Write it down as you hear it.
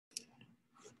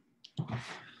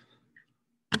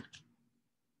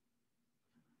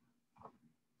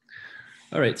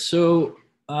All right, so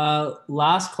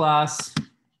last class,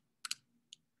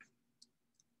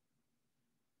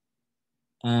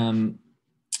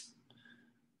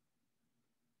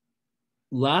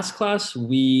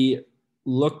 we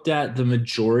looked at the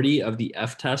majority of the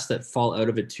F-tests that fall out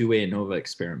of a two-way ANOVA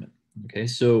experiment. Okay,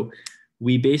 so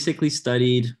we basically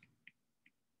studied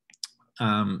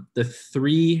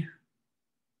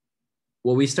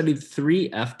we studied three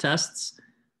F-tests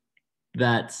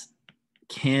that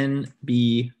can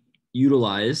be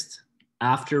utilized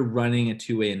after running a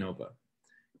two-way ANOVA.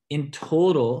 In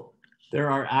total, there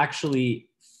are actually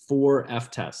 4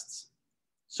 F-tests.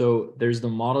 So there's the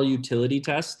model utility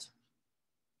test.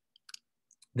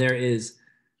 There is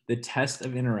the test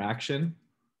of interaction.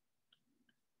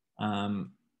 Sorry,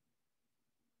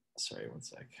 one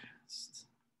sec.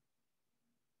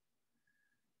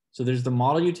 So there's the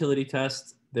model utility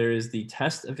test, there is the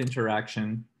test of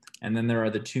interaction, and then there are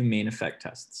the 2 main effect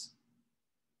tests.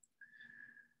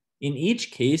 In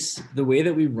each case, the way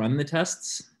that we run the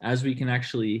tests, as we can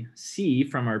actually see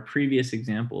from our previous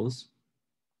examples,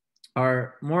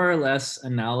 are more or less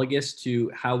analogous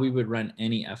to how we would run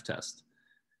any F-test.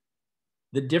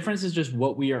 The difference is just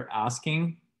what we are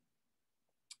asking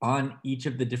on each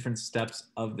of the different steps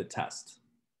of the test.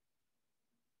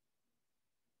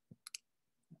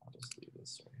 I'll just leave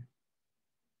this, sorry.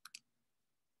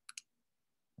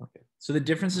 Okay, so the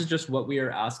difference is just what we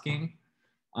are asking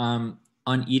on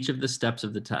each of the steps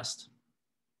of the test.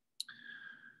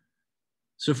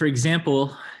 So for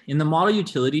example, in the model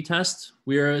utility test,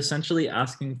 we are essentially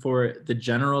asking for the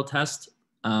general test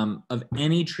of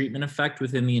any treatment effect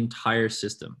within the entire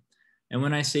system. And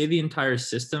when I say the entire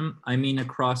system, I mean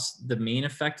across the main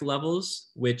effect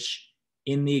levels, which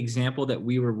in the example that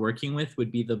we were working with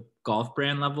would be the golf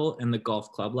brand level and the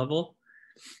golf club level,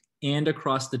 and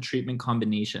across the treatment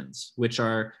combinations, which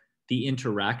are the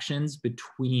interactions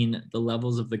between the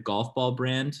levels of the golf ball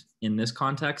brand in this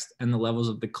context and the levels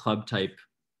of the club type,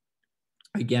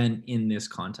 again, in this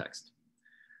context.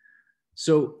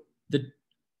 So the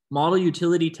model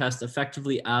utility test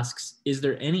effectively asks, is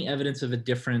there any evidence of a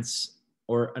difference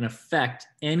or an effect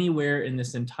anywhere in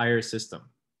this entire system?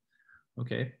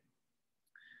 Okay.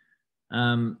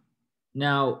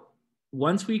 Now,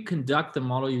 once we conduct the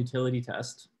model utility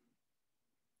test,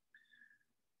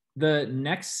 the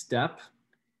next step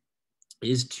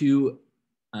is to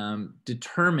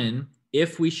determine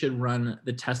if we should run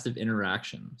the test of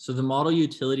interaction. So the model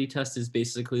utility test is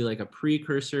basically like a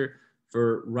precursor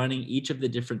for running each of the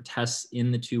different tests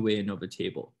in the two-way ANOVA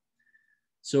table.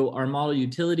 So our model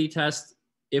utility test,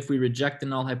 if we reject the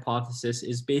null hypothesis,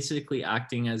 is basically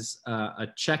acting as a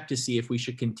check to see if we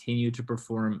should continue to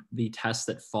perform the tests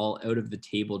that fall out of the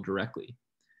table directly.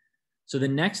 So the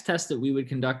next test that we would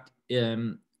conduct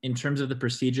in terms of the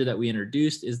procedure that we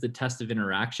introduced is the test of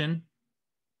interaction.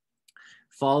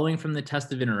 Following from the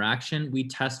test of interaction, we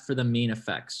test for the main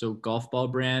effects, so golf ball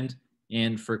brand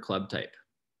and for club type.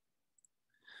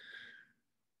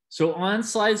 So on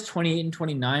slides 28 and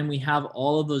 29, we have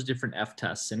all of those different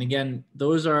F-tests. And again,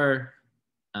 those are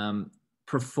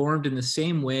performed in the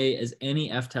same way as any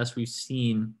F-test we've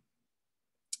seen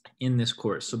in this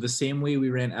course. So the same way we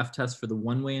ran F-tests for the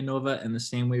one-way ANOVA and the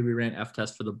same way we ran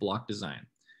F-tests for the block design.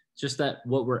 It's just that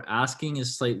what we're asking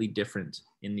is slightly different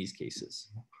in these cases.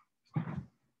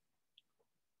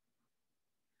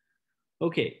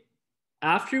 Okay,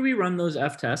 after we run those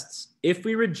F-tests, if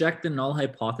we reject the null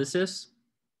hypothesis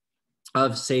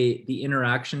of, say, the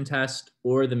interaction test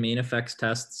or the main effects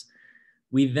tests,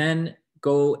 we then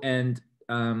go and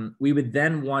we would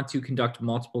then want to conduct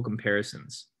multiple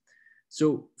comparisons.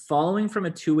 So following from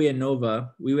a two-way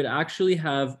ANOVA, we would actually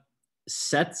have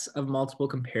sets of multiple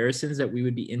comparisons that we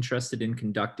would be interested in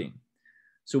conducting.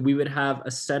 So we would have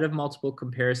a set of multiple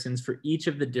comparisons for each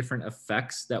of the different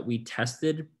effects that we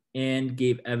tested and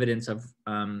gave evidence of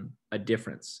a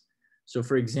difference. So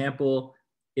for example,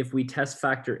 if we test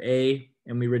factor A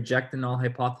and we reject the null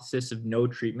hypothesis of no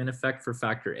treatment effect for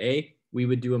factor A, we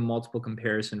would do a multiple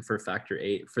comparison for factor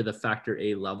A, for the factor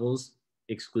A levels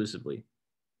exclusively.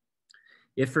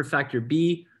 If for factor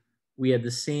B, we had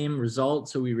the same result,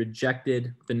 so we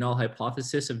rejected the null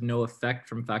hypothesis of no effect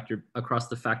from across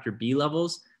the factor B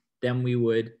levels, then we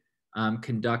would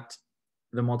conduct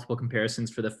the multiple comparisons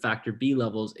for the factor B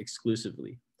levels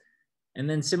exclusively. And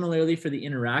then similarly for the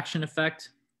interaction effect,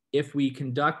 if we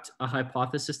conduct a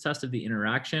hypothesis test of the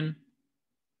interaction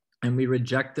and we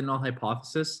reject the null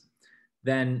hypothesis,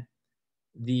 then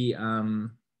we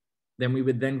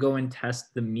would then go and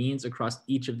test the means across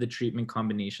each of the treatment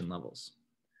combination levels.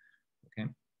 Okay.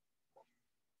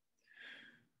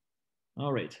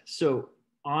 All right, so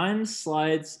on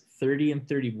slides 30 and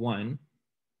 31,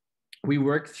 we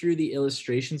work through the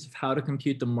illustrations of how to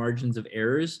compute the margins of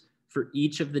errors for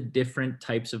each of the different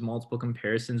types of multiple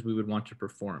comparisons we would want to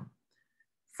perform.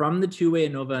 From the two-way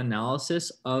ANOVA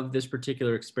analysis of this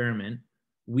particular experiment,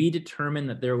 we determined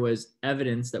that there was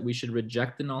evidence that we should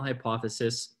reject the null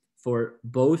hypothesis for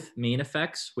both main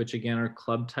effects, which again are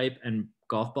club type and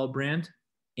golf ball brand,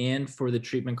 and for the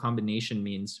treatment combination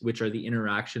means, which are the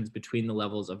interactions between the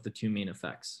levels of the two main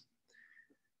effects.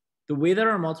 The way that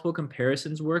our multiple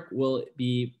comparisons work will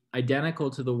be identical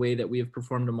to the way that we have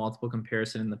performed a multiple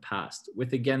comparison in the past,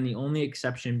 with again, the only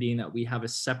exception being that we have a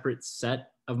separate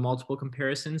set of multiple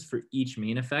comparisons for each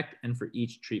main effect and for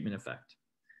each treatment effect.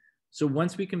 So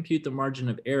once we compute the margin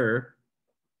of error,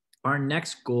 our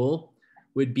next goal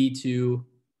would be to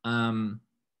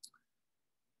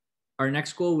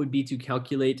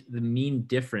calculate the mean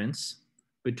difference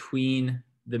between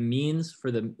the means for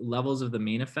the levels of the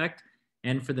main effect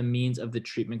and for the means of the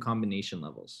treatment combination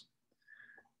levels.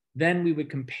 Then we would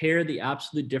compare the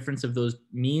absolute difference of those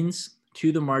means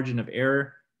to the margin of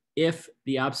error. If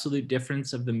the absolute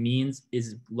difference of the means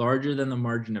is larger than the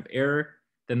margin of error,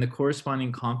 then the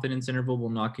corresponding confidence interval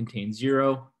will not contain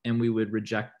 0, and we would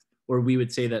reject, or we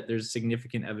would say that there's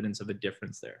significant evidence of a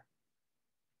difference there.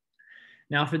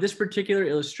 Now, for this particular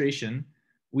illustration,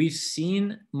 we've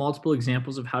seen multiple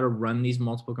examples of how to run these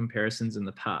multiple comparisons in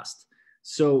the past.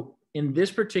 So in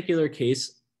this particular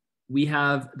case, we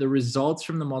have the results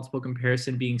from the multiple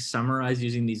comparison being summarized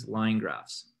using these line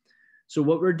graphs. So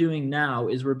what we're doing now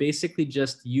is we're basically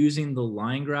just using the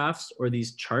line graphs or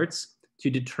these charts to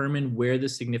determine where the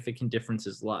significant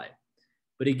differences lie.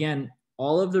 But again,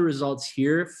 all of the results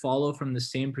here follow from the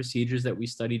same procedures that we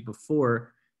studied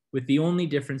before, with the only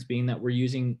difference being that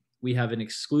we have an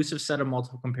exclusive set of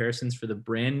multiple comparisons for the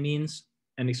brand means,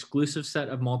 an exclusive set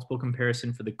of multiple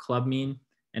comparison for the club mean,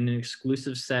 and an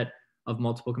exclusive set of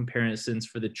multiple comparisons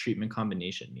for the treatment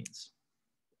combination means.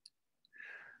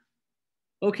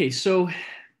 Okay, so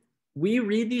we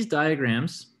read these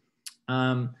diagrams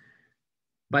by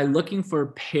looking for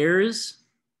pairs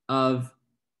of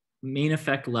main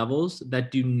effect levels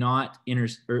that do not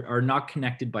are not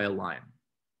connected by a line.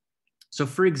 So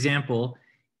for example,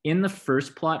 in the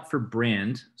first plot for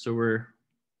brand, so we're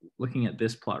looking at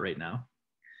this plot right now,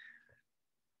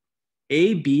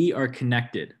 A, B are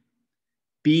connected.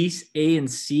 B, A,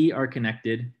 and C are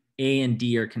connected. A and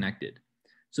D are connected.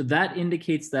 So that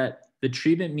indicates that the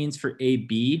treatment means for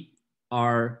AB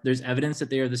there's evidence that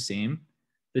they are the same.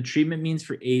 The treatment means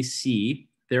for AC,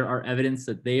 there are evidence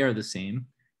that they are the same.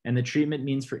 And the treatment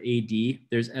means for AD,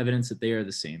 there's evidence that they are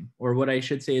the same. Or what I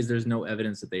should say is there's no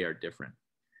evidence that they are different.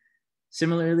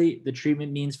 Similarly, the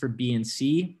treatment means for B and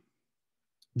C,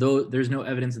 though there's no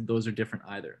evidence that those are different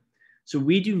either. So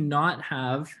we do not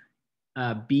have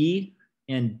B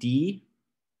and D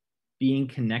being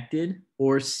connected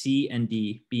or C and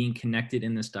D being connected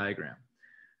in this diagram.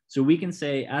 So we can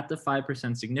say at the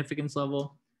 5% significance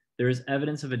level, there is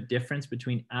evidence of a difference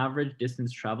between average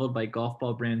distance traveled by golf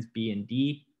ball brands B and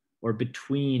D, or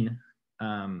between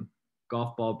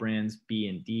golf ball brands B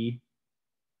and D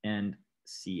and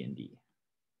C and D.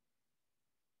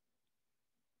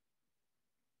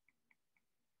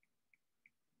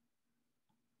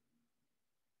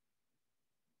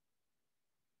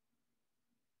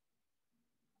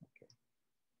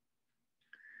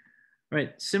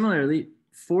 Right. Similarly,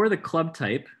 for the club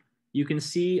type, you can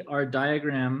see our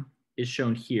diagram is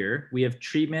shown here. We have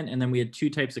treatment, and then we had two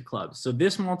types of clubs. So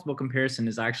this multiple comparison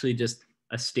is actually just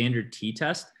a standard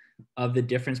t-test of the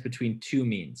difference between two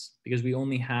means, because we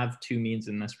only have two means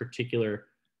in this particular,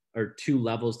 or two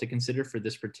levels to consider for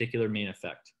this particular main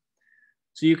effect.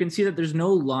 So you can see that there's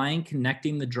no line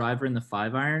connecting the driver and the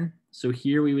 5-iron. So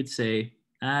here we would say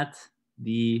at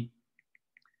the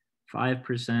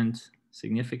 5%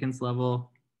 significance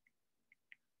level,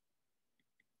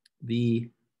 the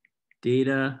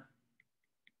data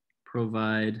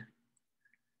provide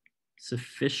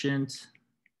sufficient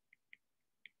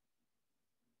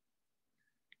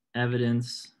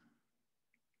evidence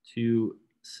to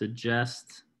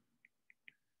suggest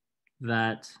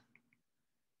that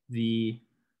the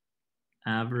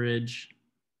average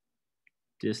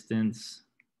distance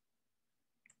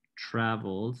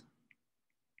traveled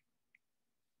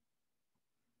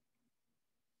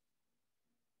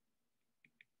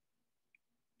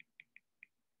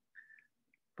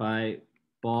by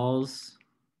balls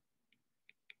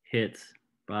hit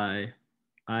by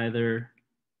either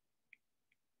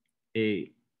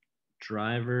a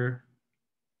driver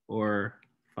or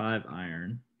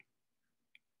 5-iron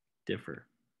differ.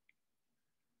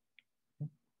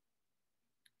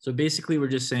 So basically we're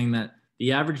just saying that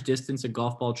the average distance a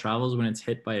golf ball travels when it's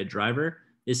hit by a driver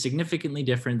is significantly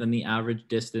different than the average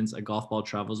distance a golf ball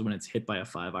travels when it's hit by a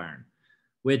 5-iron,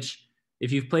 which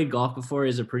if you've played golf before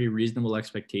is a pretty reasonable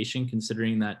expectation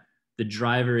considering that the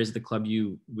driver is the club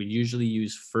you would usually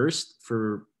use first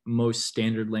for most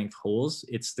standard length holes.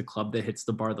 It's the club that hits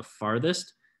the bar the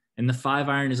farthest. And the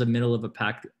 5-iron is a middle of a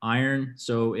packed iron.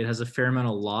 So it has a fair amount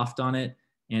of loft on it.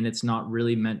 And it's not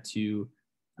really meant to,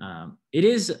 it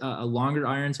is a longer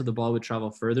iron. So the ball would travel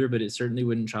further, but it certainly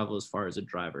wouldn't travel as far as a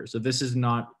driver. So this is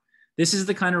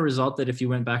the kind of result that if you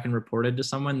went back and reported to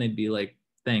someone, they'd be like,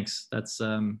 thanks, that's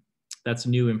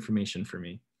new information for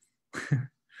me.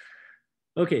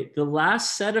 Okay, the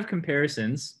last set of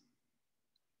comparisons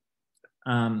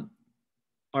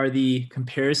are the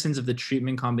comparisons of the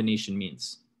treatment combination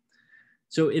means.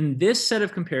 So in this set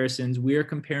of comparisons, we are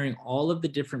comparing all of the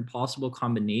different possible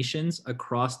combinations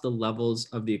across the levels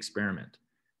of the experiment.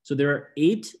 So there are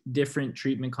 8 different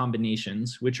treatment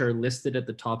combinations, which are listed at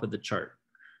the top of the chart.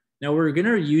 Now we're going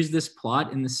to use this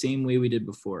plot in the same way we did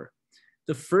before.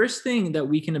 The first thing that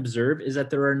we can observe is that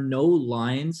there are no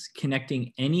lines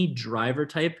connecting any driver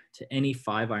type to any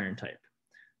 5-iron type.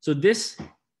 So this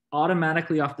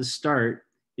automatically off the start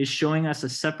is showing us a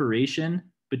separation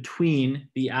between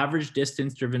the average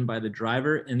distance driven by the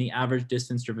driver and the average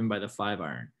distance driven by the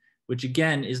 5-iron, which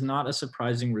again is not a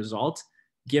surprising result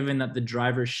given that the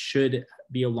driver should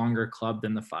be a longer club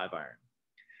than the 5-iron.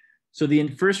 So the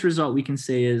first result we can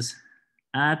say is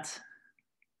at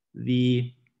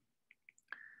the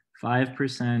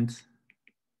 5%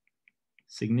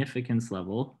 significance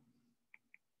level,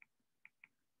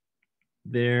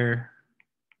 there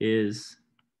is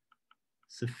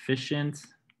sufficient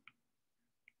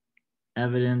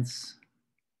evidence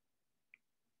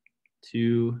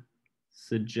to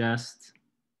suggest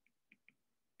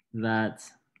that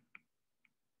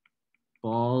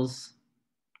balls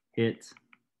hit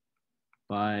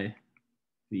by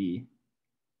the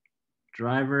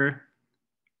driver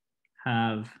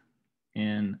have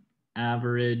an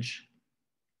average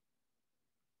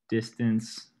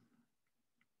distance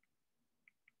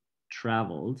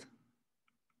traveled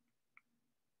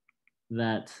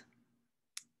that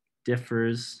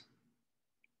differs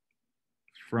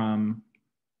from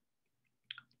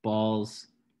balls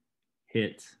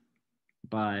hit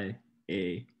by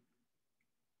a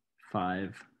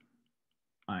 5-iron.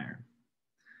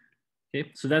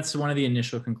 Okay, so that's one of the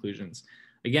initial conclusions.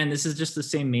 Again, this is just the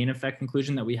same main effect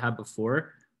conclusion that we had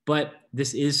before, but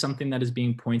this is something that is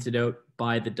being pointed out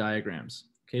by the diagrams.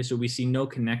 Okay, so we see no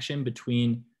connection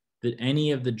between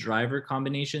any of the driver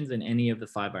combinations and any of the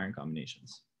 5-iron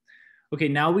combinations. Okay,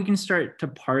 now we can start to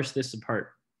parse this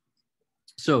apart.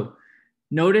 So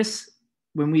notice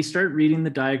when we start reading the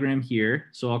diagram here,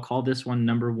 so I'll call this one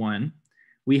number 1,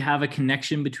 we have a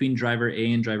connection between driver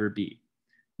A and driver B.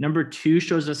 Number 2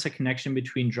 shows us a connection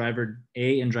between driver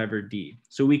A and driver D.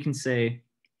 So we can say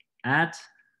at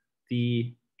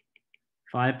the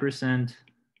 5%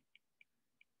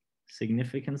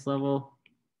 significance level,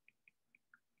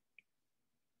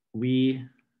 we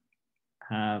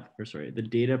have, the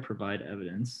data provide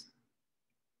evidence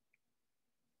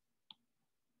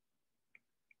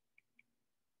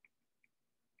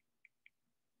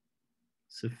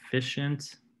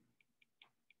sufficient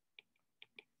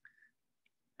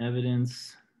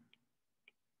evidence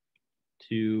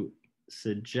to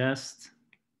suggest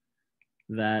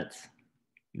that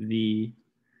the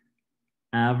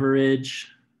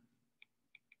average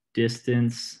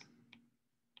distance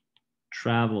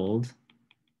traveled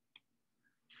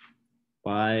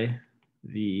by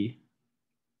the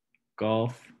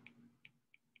golf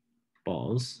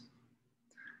balls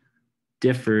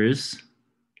differs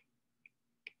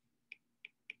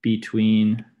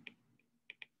between.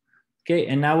 Okay,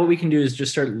 and now what we can do is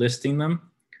just start listing them,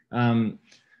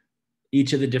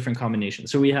 each of the different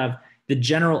combinations. So we have the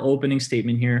general opening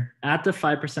statement here. At the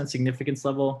 5% significance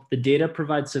level, the data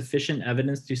provides sufficient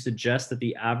evidence to suggest that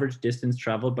the average distance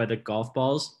traveled by the golf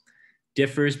balls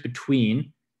differs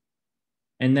between,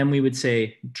 and then we would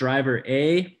say driver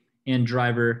A and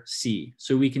driver C.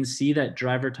 So we can see that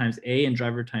driver times A and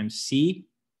driver times C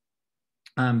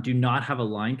do not have a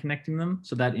line connecting them.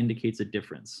 So that indicates a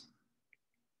difference.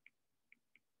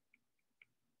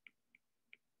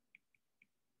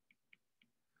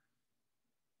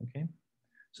 Okay,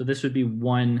 so this would be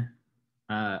one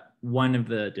of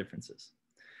the differences.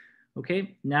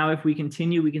 Okay, now if we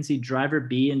continue, we can see driver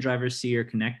B and driver C are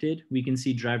connected. We can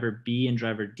see driver B and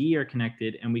driver D are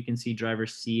connected, and we can see driver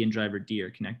C and driver D are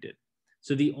connected.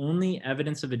 So the only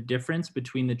evidence of a difference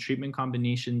between the treatment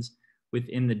combinations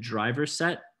within the driver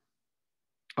set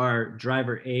are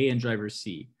driver A and driver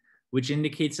C, which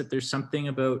indicates that there's something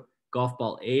about golf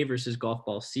ball A versus golf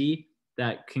ball C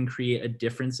that can create a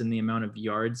difference in the amount of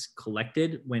yards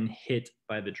collected when hit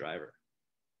by the driver.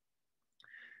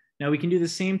 Now we can do the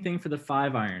same thing for the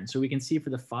 5-iron. So we can see for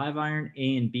the 5-iron,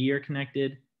 A and B are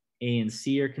connected, A and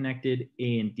C are connected,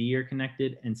 A and D are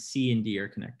connected, and C and D are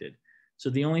connected. So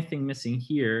the only thing missing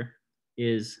here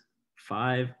is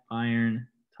 5-iron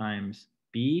times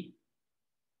B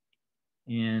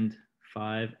and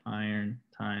 5-iron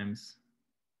times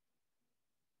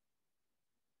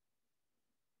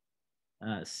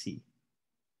C.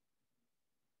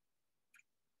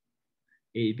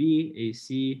 AB,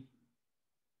 AC,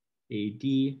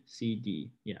 AD,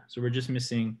 CD. Yeah, so we're just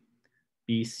missing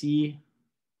BC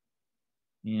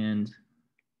and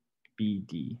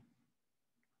BD.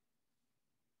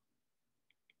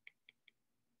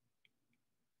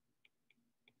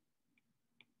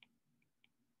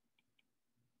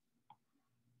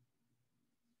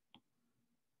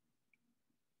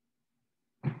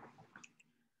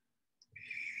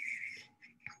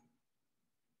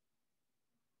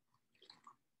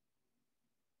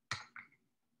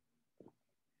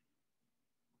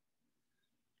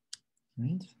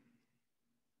 Right.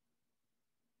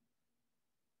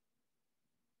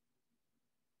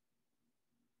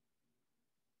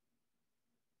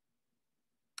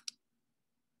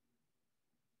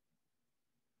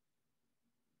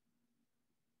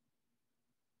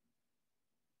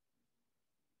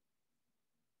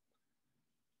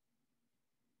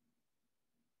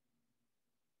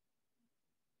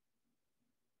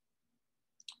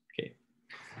 Okay.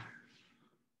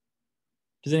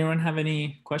 Does anyone have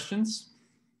any questions?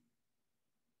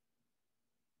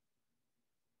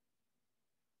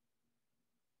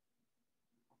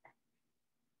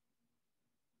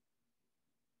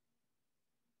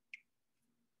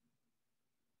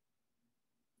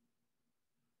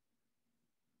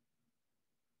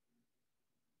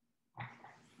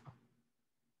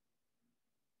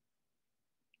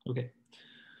 Okay.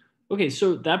 Okay,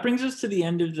 so that brings us to the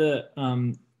end of the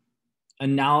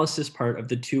analysis part of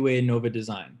the two-way ANOVA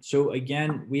design. So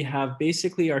again, we have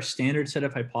basically our standard set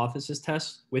of hypothesis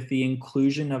tests with the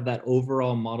inclusion of that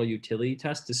overall model utility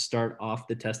test to start off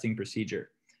the testing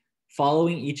procedure.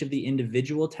 Following each of the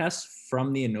individual tests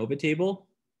from the ANOVA table,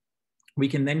 we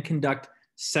can then conduct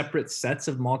separate sets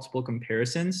of multiple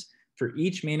comparisons for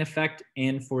each main effect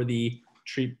and for the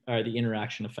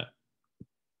interaction effect.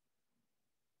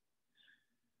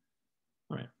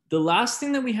 All right. The last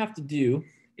thing that we have to do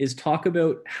is talk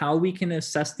about how we can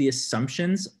assess the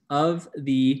assumptions of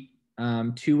the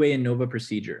two-way ANOVA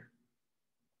procedure.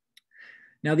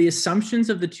 Now, the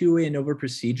assumptions of the two-way ANOVA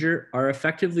procedure are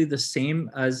effectively the same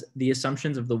as the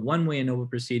assumptions of the one-way ANOVA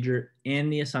procedure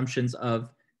and the assumptions of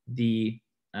the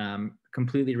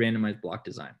completely randomized block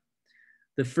design.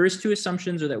 The first two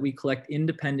assumptions are that we collect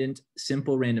independent,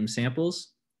 simple random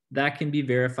samples. That can be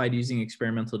verified using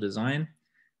experimental design.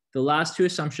 The last two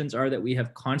assumptions are that we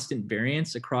have constant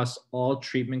variance across all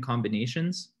treatment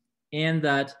combinations and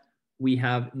that we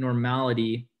have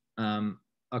normality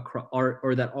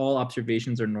or that all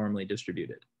observations are normally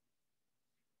distributed.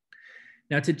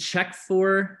 Now, to check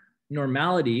for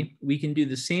normality, we can do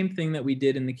the same thing that we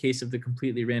did in the case of the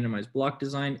completely randomized block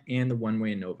design and the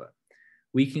one-way ANOVA.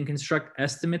 We can construct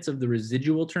estimates of the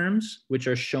residual terms, which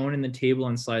are shown in the table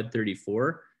on slide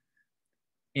 34.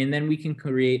 And then we can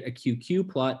create a QQ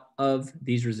plot of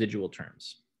these residual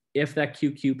terms. If that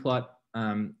QQ plot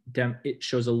it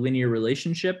shows a linear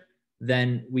relationship,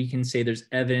 then we can say there's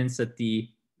evidence that the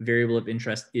variable of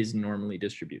interest is normally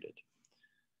distributed.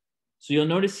 So you'll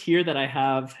notice here that I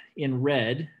have in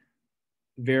red,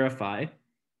 verify.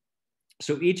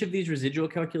 So each of these residual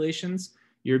calculations,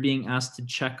 you're being asked to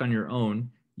check on your own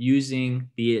using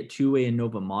the two-way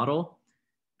ANOVA model,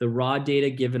 the raw data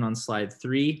given on slide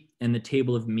 3, and the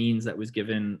table of means that was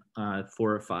given about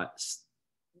 4 or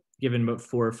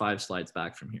 5 slides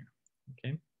back from here.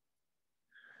 Okay.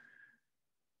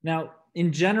 Now,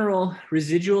 in general,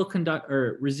 residual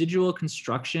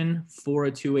construction for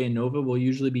a two-way ANOVA will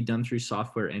usually be done through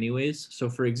software anyways. So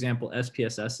for example,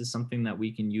 SPSS is something that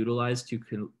we can utilize to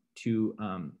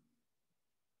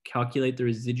calculate the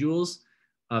residuals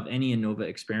of any ANOVA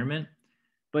experiment.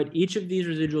 But each of these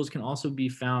residuals can also be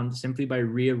found simply by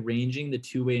rearranging the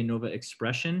two-way ANOVA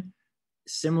expression,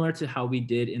 similar to how we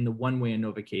did in the one-way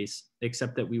ANOVA case,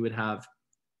 except that we would have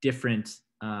different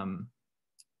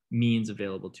means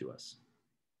available to us.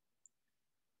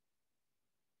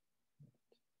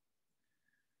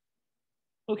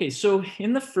 Okay, so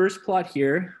in the first plot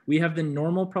here, we have the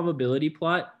normal probability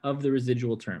plot of the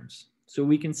residual terms. So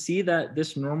we can see that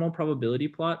this normal probability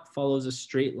plot follows a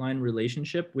straight line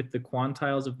relationship with the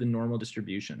quantiles of the normal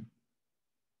distribution.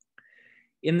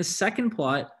 In the second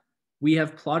plot, we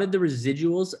have plotted the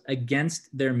residuals against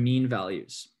their mean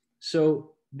values.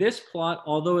 So this plot,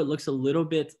 although it looks a little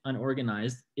bit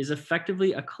unorganized, is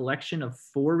effectively a collection of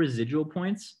 4 residual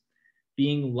points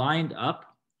being lined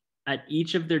up at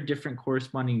each of their different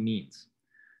corresponding means.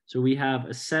 So we have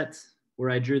a set where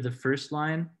I drew the first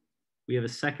line, we have a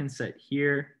second set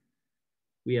here,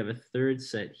 we have a third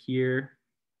set here,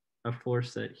 a fourth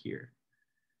set here.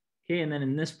 Okay, and then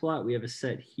in this plot, we have a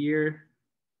set here,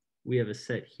 we have a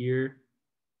set here,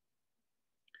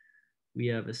 we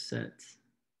have a set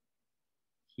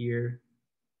here,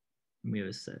 and we have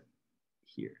a set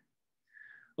here.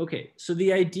 Okay, so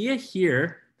the idea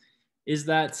here is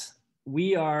that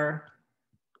we are,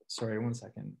 sorry, one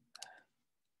second.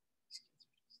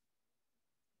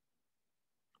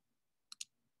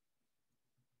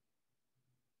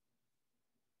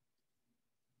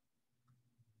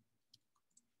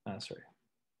 Sorry.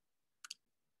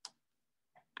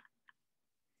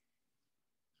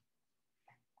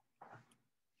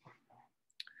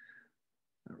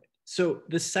 All right. So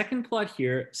the second plot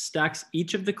here stacks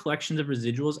each of the collections of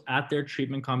residuals at their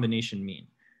treatment combination mean.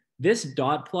 This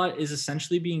dot plot is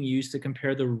essentially being used to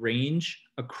compare the range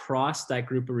across that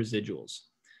group of residuals.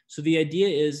 So the idea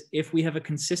is if we have a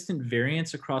consistent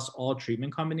variance across all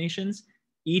treatment combinations,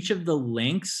 each of the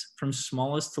lengths from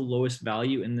smallest to lowest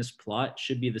value in this plot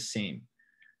should be the same.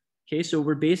 Okay, so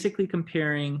we're basically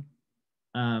comparing,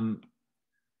 well,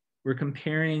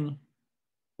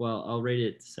 I'll write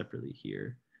it separately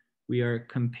here. We are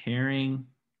comparing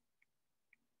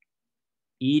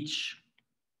each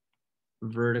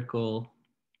vertical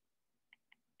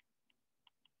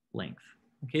length.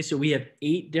 Okay, so we have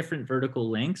 8 different vertical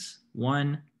lengths.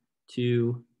 1,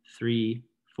 2, 3,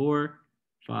 4,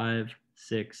 5,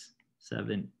 6,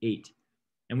 7, 8.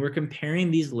 And we're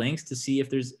comparing these lengths to see if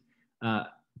there's,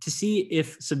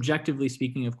 subjectively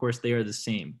speaking, of course, they are the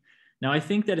same. Now, I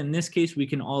think that in this case, we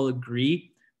can all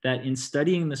agree that in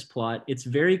studying this plot, it's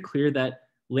very clear that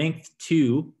length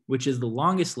 2, which is the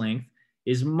longest length,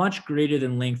 is much greater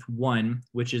than length 1,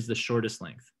 which is the shortest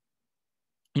length.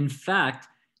 In fact,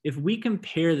 if we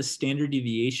compare the standard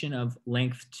deviation of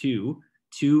length 2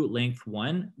 to length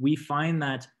 1, we find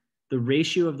that the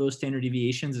ratio of those standard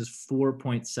deviations is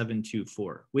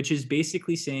 4.724, which is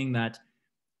basically saying that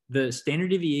the standard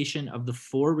deviation of the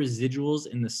 4 residuals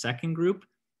in the second group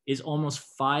is almost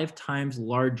 5 times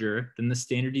larger than the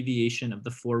standard deviation of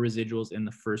the 4 residuals in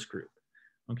the first group.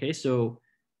 Okay, so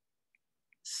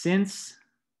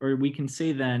we can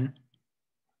say then,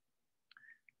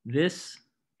 this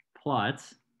plot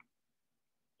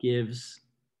gives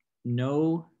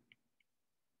no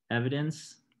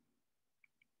evidence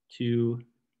to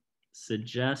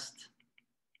suggest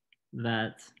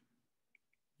that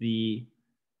the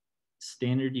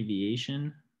standard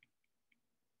deviation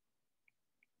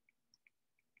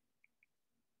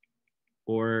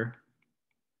or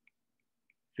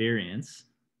variance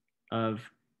of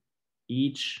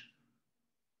each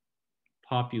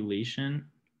population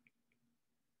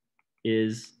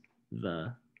is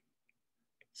the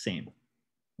same.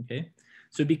 Okay,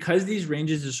 so because these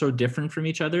ranges are so different from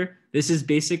each other, this is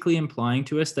basically implying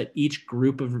to us that each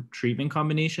group of treatment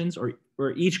combinations or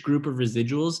each group of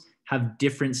residuals have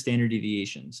different standard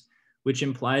deviations, which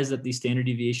implies that the standard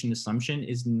deviation assumption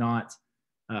is not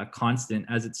constant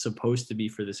as it's supposed to be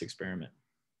for this experiment.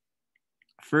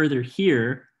 Further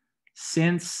here,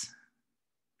 since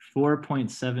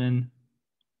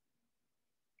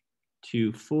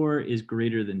 4.724 is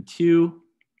greater than 2,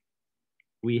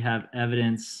 we have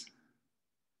evidence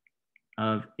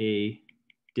of a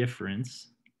difference.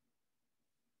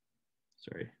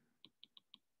 Sorry.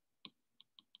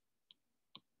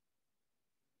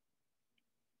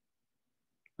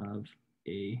 Of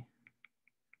a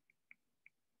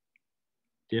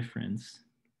difference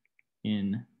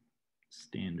in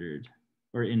standard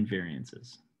or in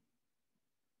variances.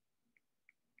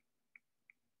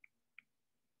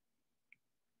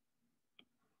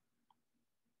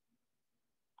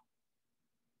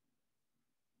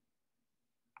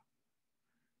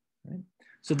 Right.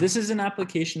 So this is an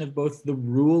application of both the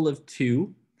rule of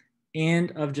 2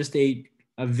 and of just a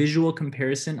visual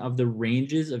comparison of the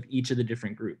ranges of each of the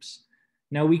different groups.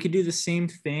 Now we could do the same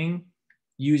thing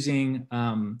using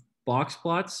box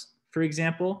plots, for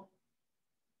example,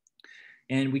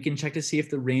 and we can check to see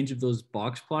if the range of those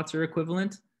box plots are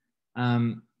equivalent.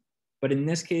 But in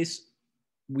this case,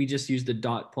 we just used a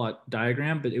dot plot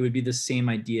diagram, but it would be the same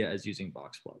idea as using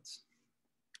box plots.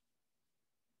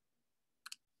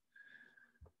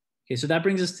 Okay, so that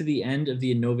brings us to the end of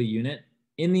the ANOVA unit.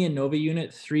 In the ANOVA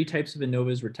unit, 3 types of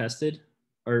ANOVAs were tested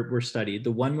or were studied: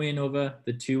 the one-way ANOVA,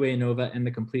 the two-way ANOVA, and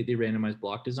the completely randomized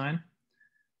block design.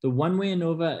 The one-way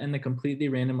ANOVA and the completely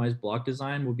randomized block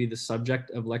design will be the subject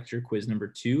of lecture quiz number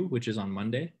 2, which is on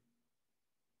Monday.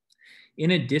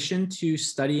 In addition to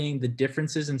studying the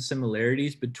differences and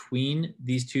similarities between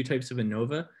these 2 types of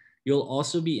ANOVA, you'll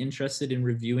also be interested in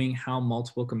reviewing how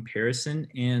multiple comparison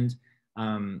and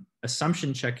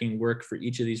assumption checking work for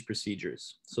each of these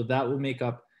procedures. So that will make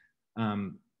up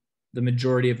the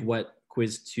majority of what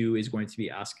quiz 2 is going to be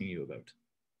asking you about.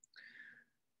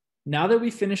 Now that we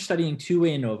finished studying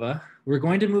two-way ANOVA, we're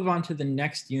going to move on to the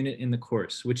next unit in the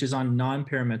course, which is on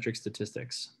non-parametric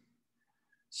statistics.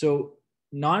 So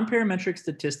non-parametric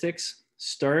statistics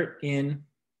start in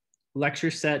lecture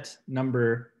set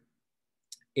number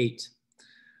 8.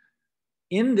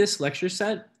 In this lecture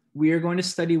set, we are going to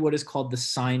study what is called the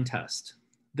sign test.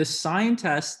 The sign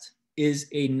test is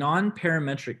a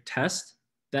non-parametric test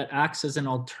that acts as an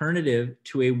alternative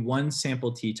to a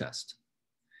one-sample t-test.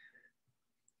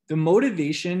 The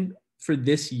motivation for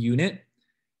this unit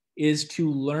is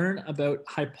to learn about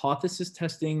hypothesis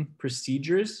testing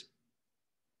procedures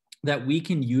that we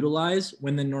can utilize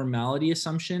when the normality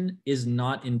assumption is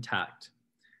not intact.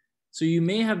 So you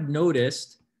may have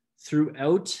noticed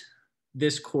throughout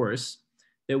this course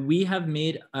that we have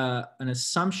made an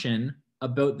assumption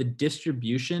about the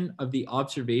distribution of the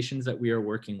observations that we are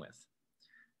working with.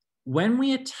 When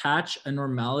we attach a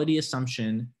normality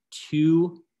assumption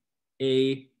to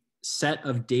a set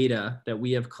of data that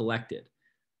we have collected,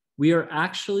 we are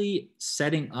actually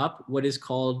setting up what is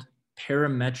called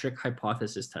parametric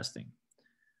hypothesis testing.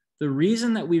 The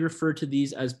reason that we refer to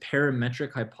these as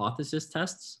parametric hypothesis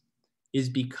tests is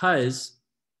because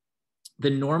the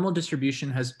normal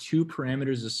distribution has 2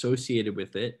 parameters associated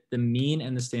with it, the mean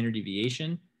and the standard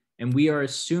deviation, and we are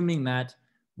assuming that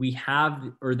we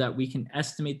have, or that we can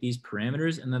estimate these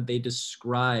parameters and that they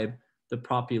describe the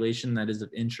population that is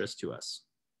of interest to us.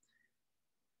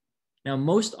 Now,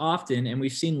 most often, and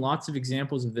we've seen lots of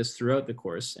examples of this throughout the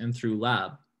course and through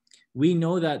lab, we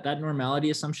know that that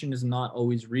normality assumption is not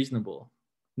always reasonable.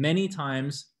 Many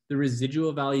times, the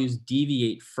residual values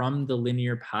deviate from the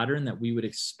linear pattern that we would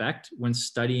expect when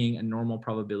studying a normal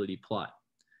probability plot.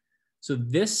 So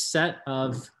this set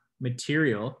of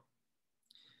material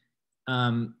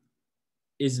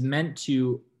is meant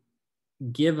to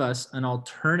give us an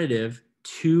alternative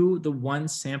to the one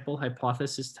sample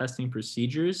hypothesis testing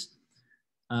procedures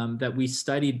that we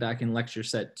studied back in lecture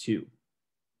set 2.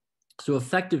 So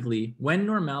effectively, when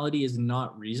normality is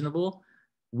not reasonable,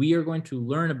 we are going to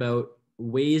learn about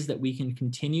ways that we can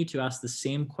continue to ask the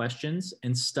same questions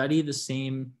and study the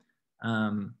same,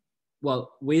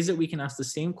 ways that we can ask the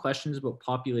same questions about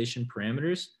population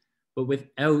parameters, but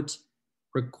without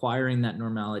requiring that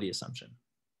normality assumption.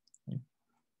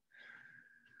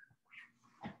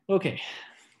 Okay.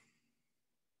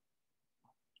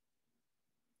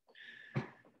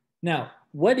 Now,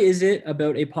 what is it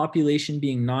about a population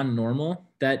being non-normal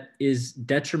that is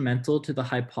detrimental to the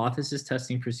hypothesis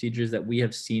testing procedures that we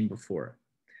have seen before?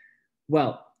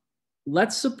 Well,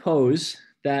 let's suppose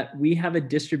that we have a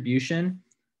distribution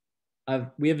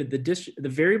of, the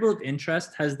variable of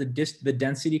interest has the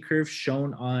density curve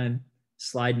shown on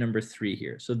slide number 3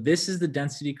 here. So this is the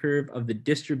density curve of the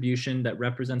distribution that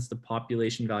represents the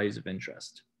population values of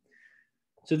interest.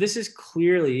 So this is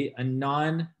clearly a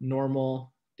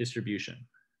non-normal distribution.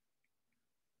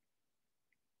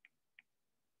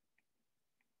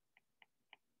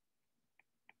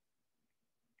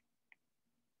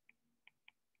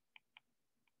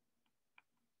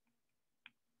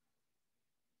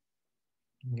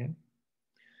 Okay.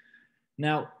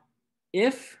 Now,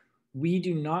 if we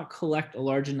do not collect a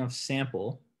large enough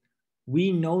sample,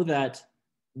 we know that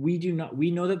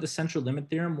the central limit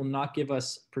theorem will not give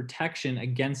us protection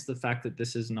against the fact that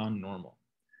this is non-normal.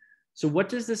 So what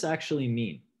does this actually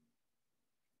mean?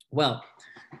 Well,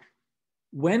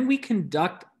 when we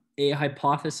conduct a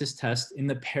hypothesis test in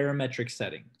the parametric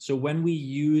setting, so when we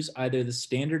use either the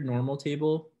standard normal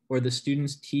table or the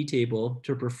student's t-table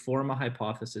to perform a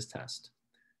hypothesis test,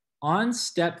 on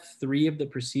step 3 of the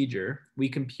procedure, we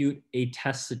compute a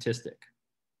test statistic.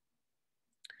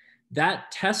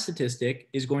 That test statistic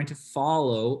is going to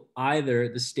follow either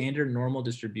the standard normal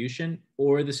distribution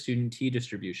or the student t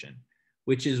distribution,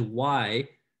 which is why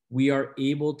we are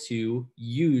able to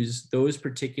use those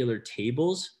particular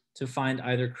tables to find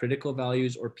either critical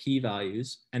values or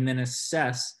p-values and then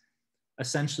assess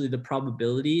essentially the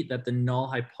probability that the null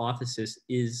hypothesis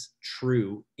is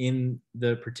true in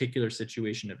the particular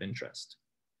situation of interest.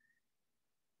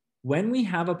 When we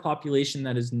have a population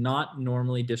that is not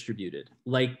normally distributed,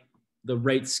 like the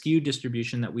right skew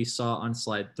distribution that we saw on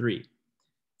slide 3,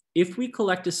 if we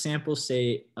collect a sample,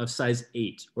 say, of size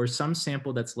 8 or some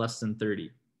sample that's less than 30,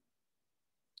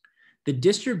 the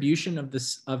distribution of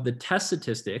the test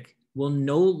statistic will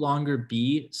no longer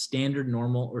be standard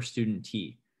normal or student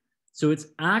t. So it's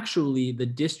actually the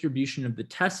distribution of the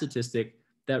test statistic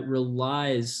that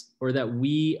relies, or that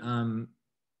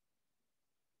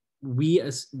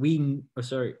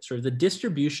the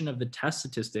distribution of the test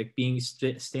statistic being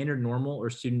standard normal or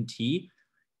student t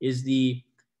is the,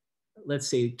 let's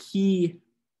say, key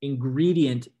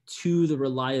ingredient to the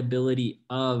reliability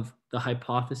of the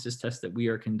hypothesis test that we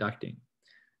are conducting.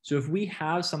 So if we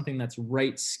have something that's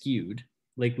right skewed,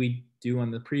 like we do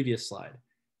on the previous slide,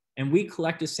 and we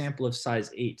collect a sample of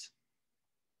size 8,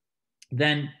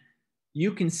 then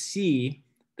you can see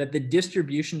that the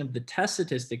distribution of the test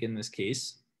statistic in this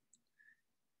case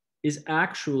is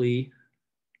actually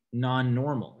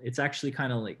non-normal. It's actually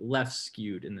kind of like left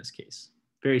skewed in this case,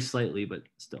 very slightly, but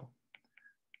still.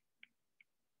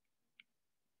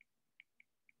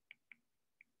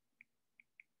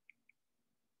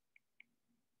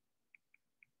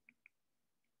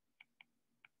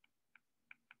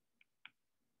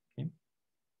 Okay.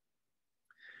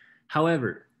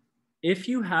 However, if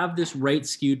you have this right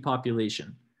skewed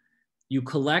population, you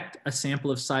collect a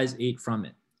sample of size 8 from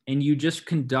it, and you just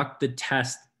conduct the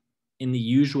test in the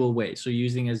usual way, so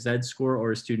using a z-score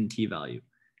or a student t-value,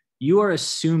 you are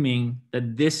assuming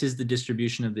that this is the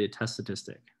distribution of the test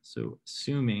statistic. So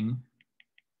assuming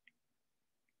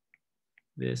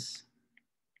this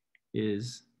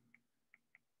is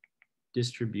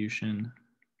distribution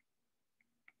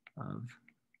of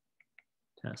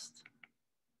test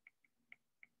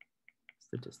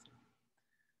statistic.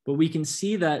 But we can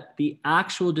see that the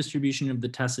actual distribution of the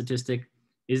test statistic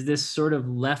is this sort of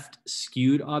left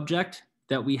skewed object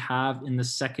that we have in the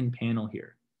second panel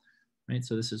here, right?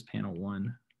 So this is panel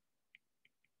 1,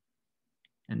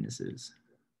 and this is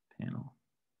panel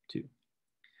 2.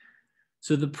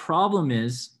 So the problem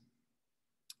is,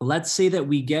 let's say that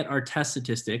we get our test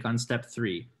statistic on step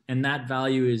 3, and that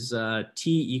value is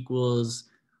t equals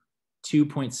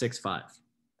 2.65.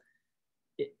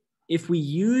 If we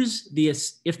use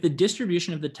if the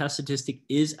distribution of the test statistic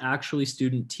is actually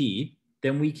student t,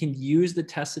 then we can use the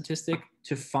test statistic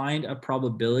to find a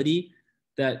probability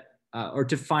that, or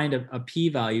to find a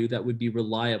p-value that would be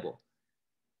reliable.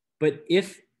 But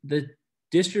if the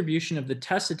distribution of the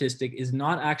test statistic is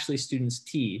not actually students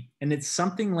t, and it's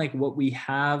something like what we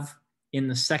have in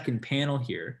the second panel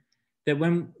here, that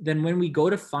when we go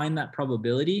to find that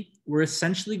probability, we're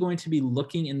essentially going to be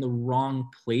looking in the wrong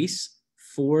place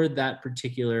for that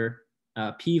particular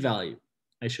p-value.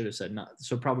 I should have said not.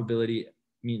 So probability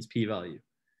means p-value.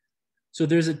 So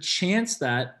there's a chance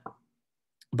that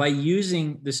by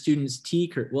using the student's t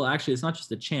curve, well, actually, it's not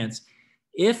just a chance.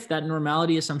 If that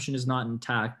normality assumption is not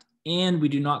intact and we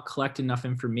do not collect enough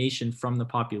information from the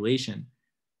population,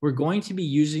 we're going to be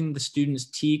using the student's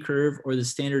t curve or the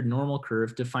standard normal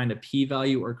curve to find a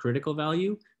p-value or critical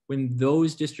value when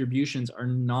those distributions are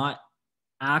not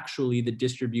actually the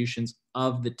distributions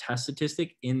of the test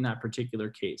statistic in that particular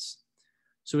case.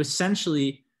 So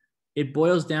essentially, it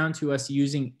boils down to us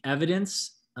using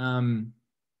evidence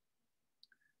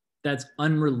that's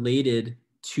unrelated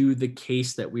to the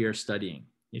case that we are studying,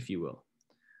 if you will.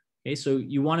 Okay, so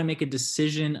you want to make a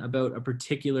decision about a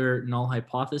particular null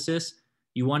hypothesis.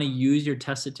 You want to use your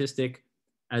test statistic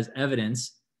as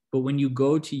evidence, but when you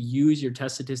go to use your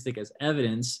test statistic as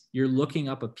evidence, you're looking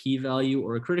up a p-value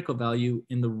or a critical value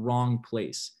in the wrong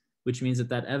place, which means that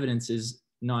that evidence is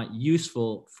not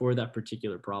useful for that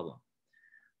particular problem.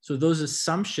 So those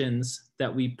assumptions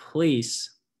that we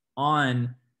place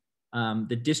on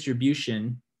the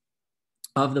distribution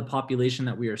of the population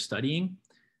that we are studying,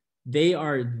 they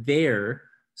are there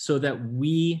so that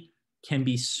we can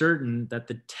be certain that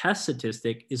the test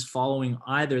statistic is following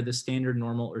either the standard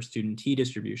normal or student t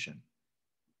distribution.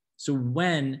 So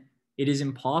when it is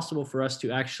impossible for us to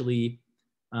actually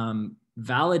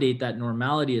validate that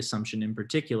normality assumption in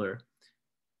particular,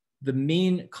 the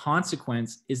main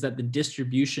consequence is that the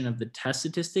distribution of the test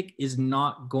statistic is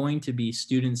not going to be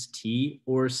students t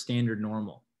or standard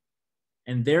normal.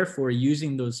 And therefore,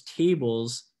 using those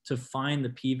tables to find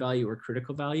the p-value or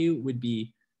critical value would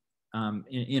be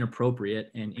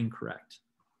inappropriate and incorrect.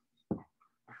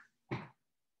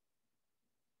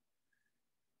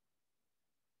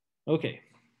 Okay,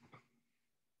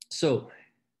 so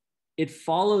it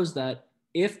follows that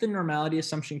if the normality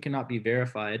assumption cannot be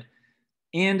verified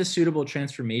and a suitable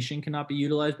transformation cannot be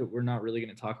utilized, but we're not really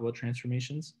going to talk about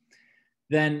transformations,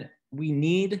 then we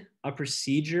need a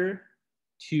procedure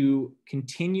to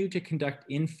continue to conduct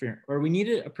inference, or we need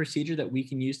a procedure that we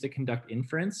can use to conduct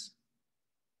inference.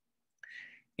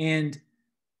 And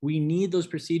we need those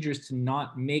procedures to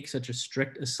not make such a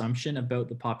strict assumption about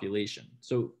the population.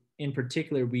 So in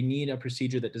particular, we need a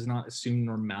procedure that does not assume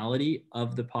normality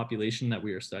of the population that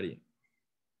we are studying.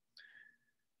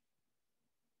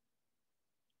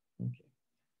 Okay.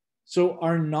 So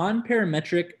our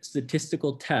non-parametric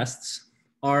statistical tests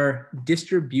are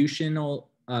distributional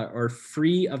or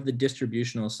free of the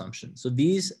distributional assumption. So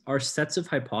these are sets of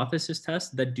hypothesis tests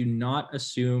that do not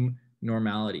assume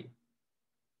normality.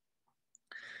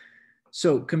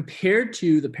 So compared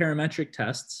to the parametric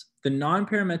tests, the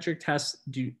non-parametric tests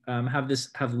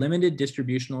have limited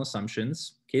distributional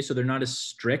assumptions. Okay, so they're not as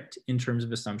strict in terms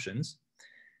of assumptions.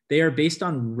 They are based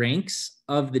on ranks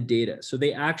of the data. So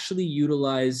they actually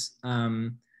utilize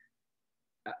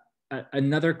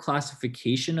another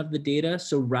classification of the data.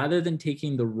 So rather than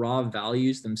taking the raw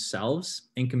values themselves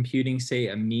and computing, say,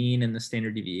 a mean and the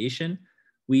standard deviation,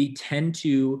 we tend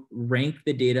to rank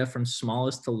the data from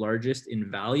smallest to largest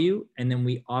in value, and then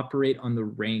we operate on the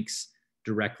ranks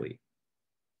directly.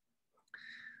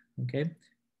 Okay,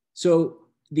 so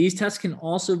these tests can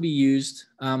also be used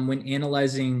when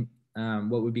analyzing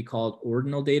what would be called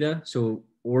ordinal data, so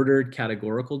ordered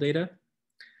categorical data,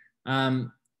 they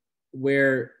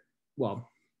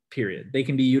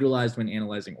can be utilized when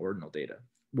analyzing ordinal data,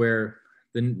 where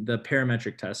the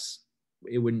parametric tests,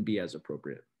 it wouldn't be as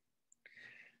appropriate.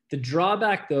 The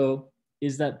drawback, though,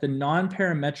 is that the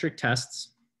non-parametric tests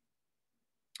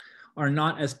are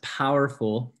not as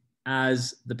powerful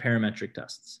as the parametric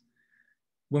tests.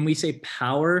 When we say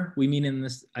power, I mean in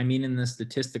the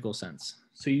statistical sense.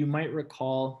 So you might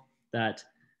recall that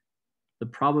the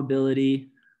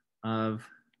probability of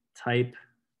type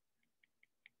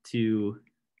to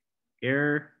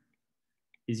error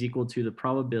is equal to the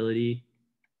probability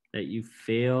that you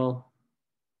fail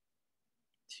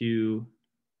to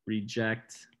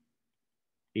reject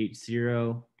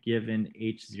H0 given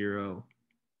H0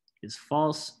 is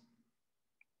false.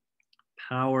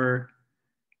 Power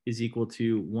is equal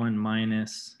to 1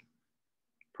 minus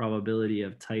probability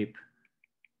of type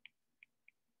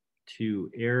to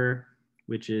error,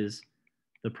 which is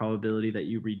the probability that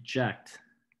you reject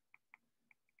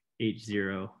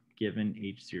H0 given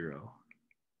H0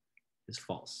 is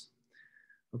false.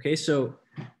 Okay, so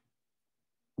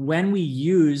when we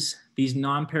use these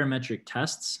non-parametric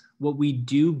tests, what we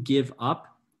do give up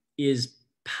is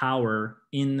power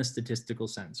in the statistical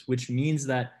sense, which means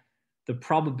that the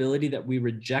probability that we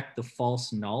reject the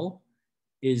false null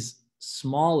is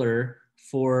smaller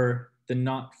for the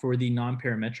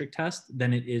non-parametric test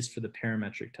than it is for the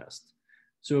parametric test.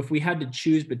 So if we had to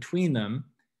choose between them,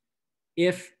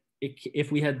 if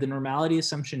we had the normality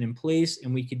assumption in place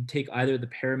and we could take either the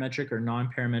parametric or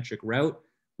non-parametric route,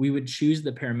 we would choose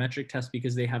the parametric test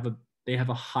because they have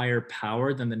a higher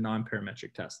power than the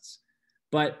non-parametric tests.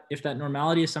 But if that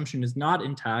normality assumption is not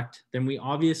intact, then we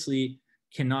obviously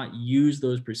cannot use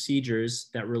those procedures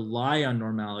that rely on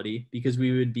normality because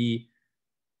we would be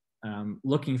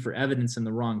looking for evidence in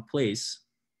the wrong place.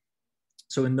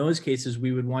 So in those cases,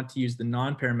 we would want to use the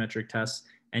non-parametric tests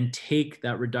and take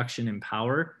that reduction in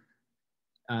power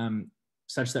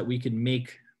such that we could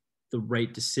make the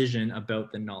right decision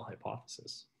about the null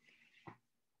hypothesis.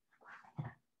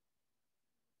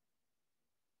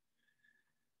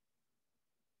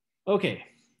 Okay,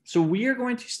 so we are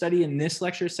going to study in this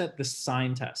lecture set the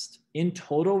sign test. In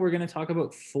total, we're going to talk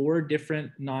about 4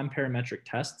 different non-parametric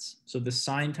tests. So the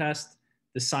sign test,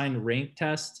 the sign rank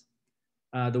test,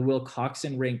 the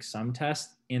Wilcoxon rank sum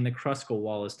test, and the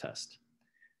Kruskal-Wallis test.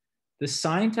 The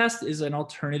sign test is an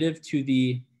alternative to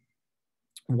the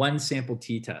one sample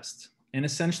t-test. And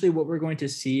essentially what we're going to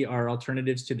see are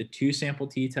alternatives to the 2 sample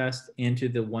t-test and to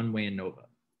the one-way ANOVA.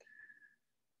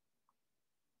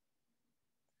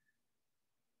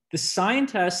 The sign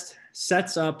test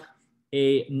sets up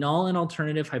a null and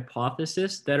alternative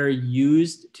hypothesis that are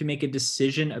used to make a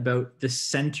decision about the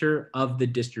center of the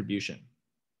distribution.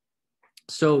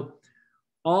 So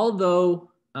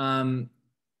although,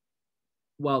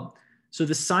 so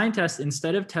the sign test,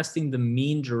 instead of testing the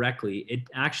mean directly, it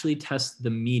actually tests the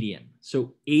median.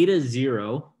 So eta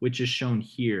 0, which is shown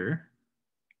here,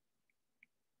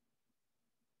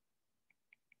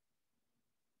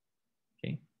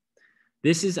 okay,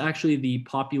 this is actually the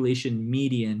population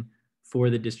median for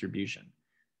the distribution.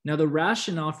 Now the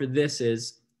rationale for this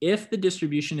is if the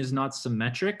distribution is not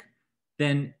symmetric,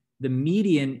 then the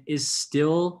median is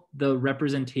still the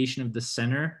representation of the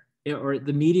center, or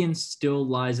the median still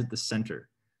lies at the center.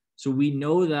 So we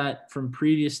know that from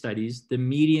previous studies, the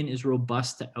median is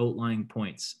robust to outlying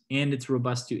points and it's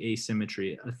robust to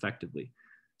asymmetry effectively.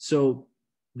 So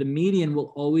the median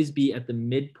will always be at the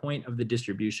midpoint of the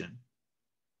distribution.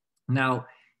 Now,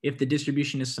 if the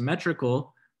distribution is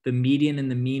symmetrical, the median and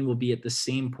the mean will be at the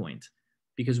same point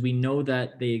because we know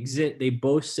that they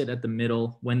both sit at the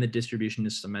middle when the distribution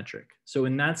is symmetric. So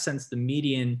in that sense, the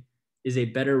median is a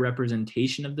better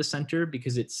representation of the center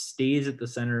because it stays at the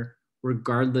center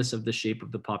regardless of the shape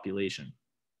of the population.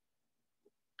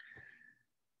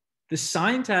 The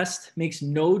sign test makes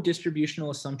no distributional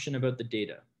assumption about the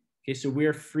data. Okay, so we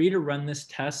are free to run this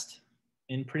test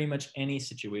in pretty much any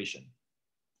situation.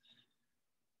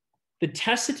 The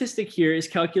test statistic here is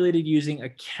calculated using a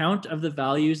count of the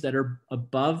values that are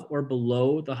above or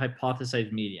below the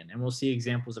hypothesized median. And we'll see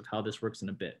examples of how this works in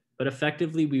a bit. But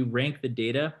effectively, we rank the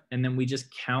data and then we just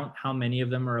count how many of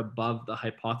them are above the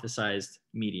hypothesized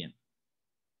median.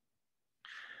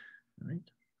 All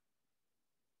right.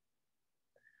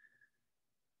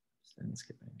 Didn't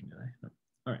skip anything, did I? No.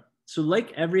 All right. So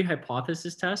like every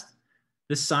hypothesis test,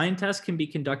 the sign test can be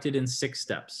conducted in 6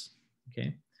 steps.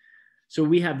 Okay. So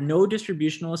we have no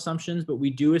distributional assumptions, but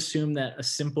we do assume that a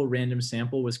simple random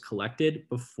sample was collected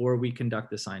before we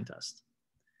conduct the sign test.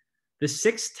 The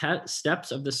 6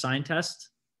 steps of the sign test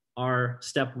are: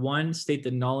 step 1, state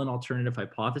the null and alternative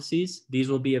hypotheses. These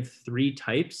will be of 3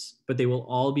 types, but they will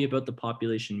all be about the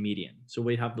population median. So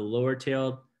we have the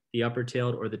lower-tailed, the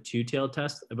upper-tailed, or the two-tailed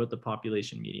test about the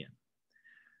population median.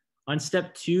 On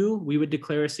step 2, we would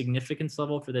declare a significance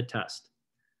level for the test.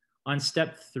 On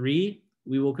step 3,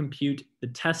 we will compute the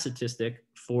test statistic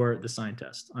for the sign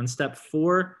test. On step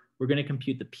 4, we're going to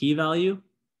compute the p-value.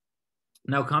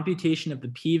 Now, computation of the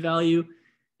p-value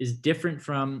is different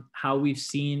from how we've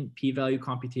seen p-value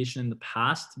computation in the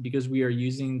past because we are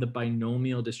using the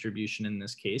binomial distribution in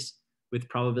this case with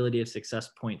probability of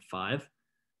success 0.5.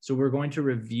 So we're going to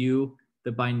review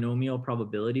the binomial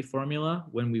probability formula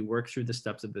when we work through the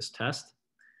steps of this test.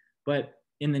 But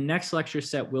in the next lecture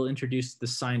set, we'll introduce the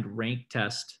signed rank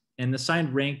test. And the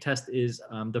signed rank test is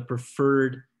the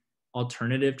preferred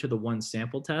alternative to the one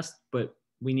sample test, but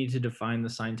we need to define the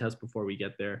sign test before we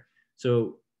get there.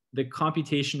 So the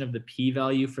computation of the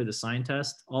p-value for the sign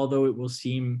test, although it will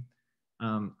seem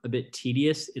a bit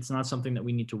tedious, it's not something that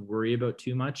we need to worry about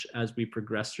too much as we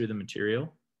progress through the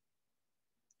material.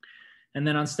 And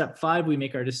then on step 5, we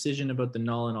make our decision about the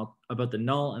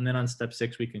null and then on step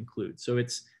 6, we conclude. So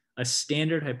it's a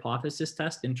standard hypothesis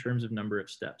test in terms of number of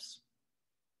steps.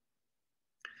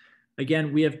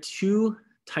 Again, we have 2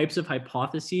 types of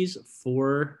hypotheses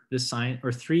for the sign,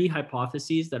 or 3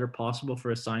 hypotheses that are possible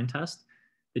for a sign test.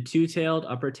 The two-tailed,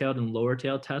 upper-tailed, and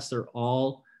lower-tailed tests are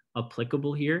all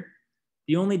applicable here.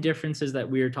 The only difference is that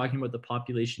we are talking about the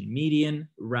population median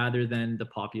rather than the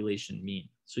population mean.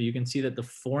 So you can see that the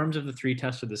forms of the 3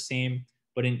 tests are the same,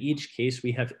 but in each case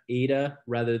we have eta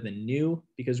rather than nu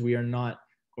because we are not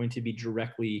going to be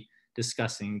directly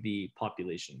discussing the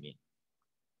population mean.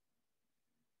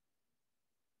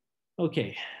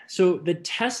 Okay, so the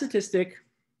test statistic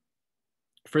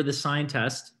for the sign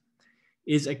test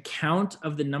is a count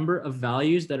of the number of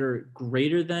values that are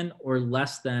greater than or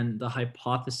less than the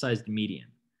hypothesized median.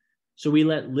 So we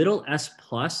let little s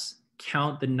plus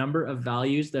count the number of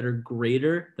values that are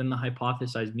greater than the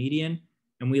hypothesized median,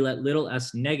 and we let little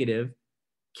s negative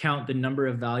count the number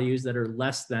of values that are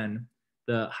less than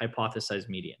the hypothesized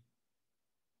median.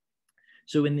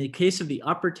 So in the case of the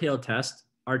upper tail test,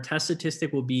 our test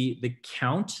statistic will be the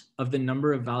count of the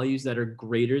number of values that are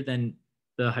greater than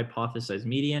the hypothesized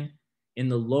median. In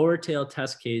the lower tail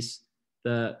test case,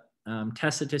 the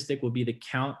test statistic will be the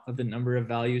count of the number of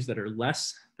values that are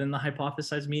less than the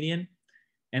hypothesized median.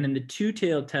 And in the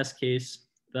two-tailed test case,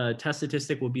 the test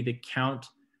statistic will be the count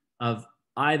of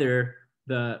either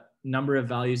the number of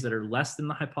values that are less than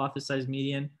the hypothesized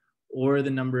median or the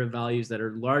number of values that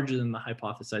are larger than the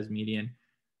hypothesized median,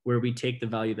 where we take the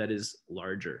value that is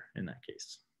larger in that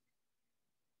case.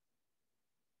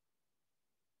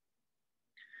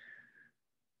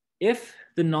 If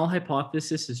the null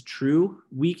hypothesis is true,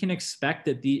 we expect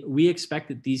that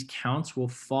these counts will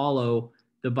follow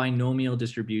the binomial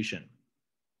distribution.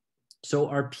 So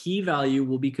our p-value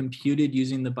will be computed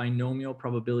using the binomial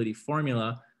probability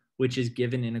formula, which is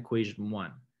given in equation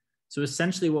 1. So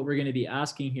essentially what we're going to be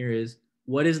asking here is,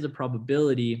 what is the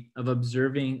probability of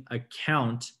observing a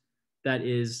count that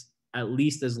is at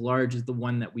least as large as the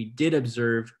one that we did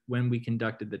observe when we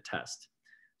conducted the test?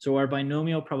 So our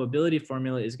binomial probability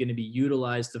formula is going to be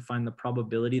utilized to find the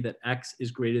probability that x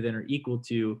is greater than or equal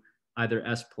to either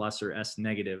s plus or s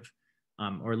negative,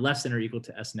 or less than or equal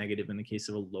to s negative in the case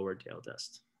of a lower tail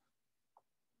test.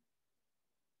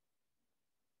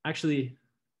 actually,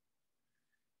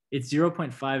 it's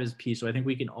 0.5 is p, so I think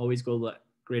we can always go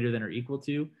greater than or equal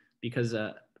to because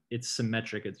it's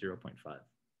symmetric at 0.5.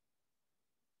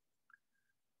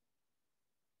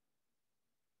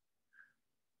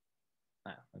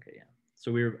 Okay, yeah.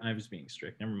 So I was being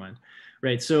strict. Never mind.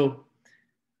 Right. So,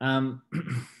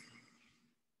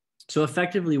 so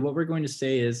effectively, what we're going to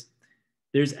say is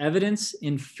there's evidence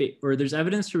there's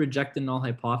evidence to reject the null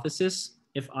hypothesis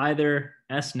if either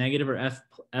S negative or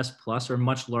S plus are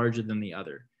much larger than the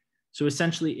other. So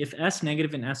essentially, if S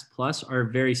negative and S plus are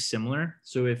very similar,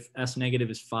 so if S negative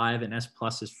is 5 and S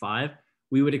plus is 5,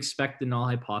 we would expect the null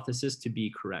hypothesis to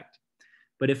be correct.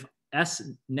 But if S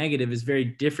negative is very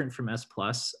different from S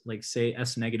plus, like say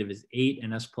S negative is 8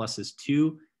 and S plus is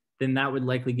 2, then that would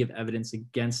likely give evidence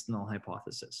against the null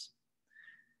hypothesis.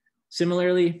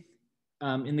 Similarly,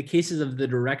 in the cases of the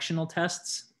directional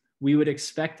tests, we would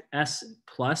expect S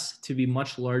plus to be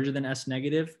much larger than S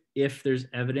negative if there's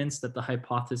evidence that the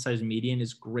hypothesized median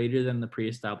is greater than the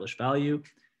pre-established value.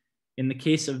 In the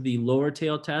case of the lower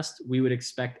tail test, we would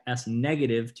expect S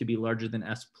negative to be larger than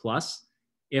S plus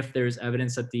if there's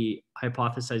evidence that the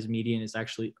hypothesized median is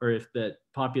actually, or if the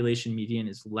population median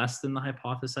is less than the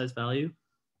hypothesized value.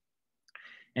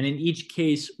 And in each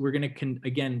case, we're going to,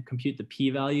 again, compute the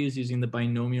p-values using the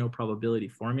binomial probability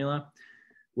formula,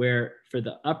 where for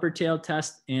the upper tail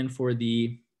test and for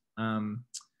the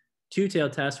two-tail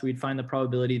test, we'd find the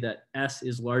probability that S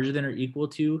is larger than or equal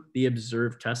to the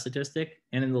observed test statistic.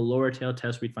 And in the lower tail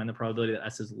test, we'd find the probability that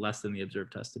S is less than the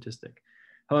observed test statistic.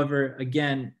 However,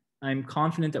 again, I'm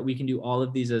confident that we can do all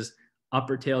of these as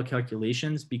upper tail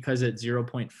calculations because at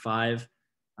 0.5,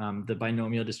 the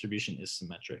binomial distribution is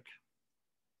symmetric.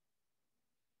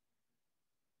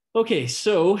 Okay,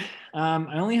 so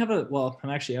I only have I'm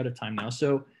actually out of time now.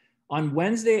 So on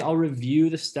Wednesday, I'll review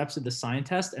the steps of the sign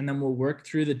test, and then we'll work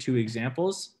through the 2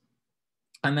 examples.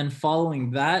 And then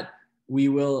following that, we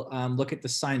will look at the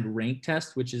signed rank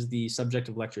test, which is the subject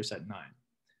of lecture set 9.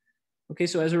 Okay,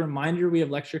 so as a reminder, we have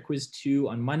lecture quiz 2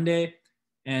 on Monday,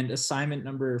 and assignment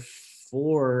number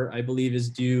 4, I believe, is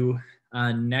due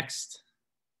next.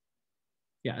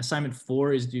 Yeah, assignment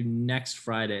 4 is due next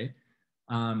Friday.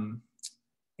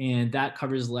 And that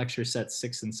covers lecture sets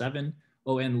 6 and 7.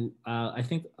 Oh, and I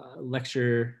think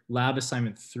lecture lab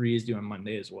assignment 3 is due on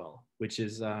Monday as well, which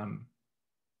is the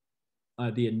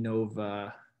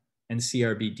ANOVA and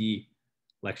CRBD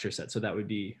lecture set. So that would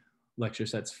be lecture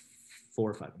sets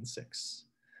 4, 5, and 6.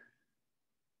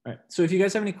 All right, so if you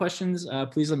guys have any questions,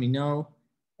 please let me know.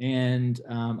 And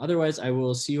otherwise, I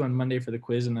will see you on Monday for the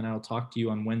quiz, and then I'll talk to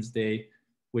you on Wednesday,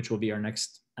 which will be our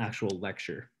next actual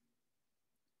lecture.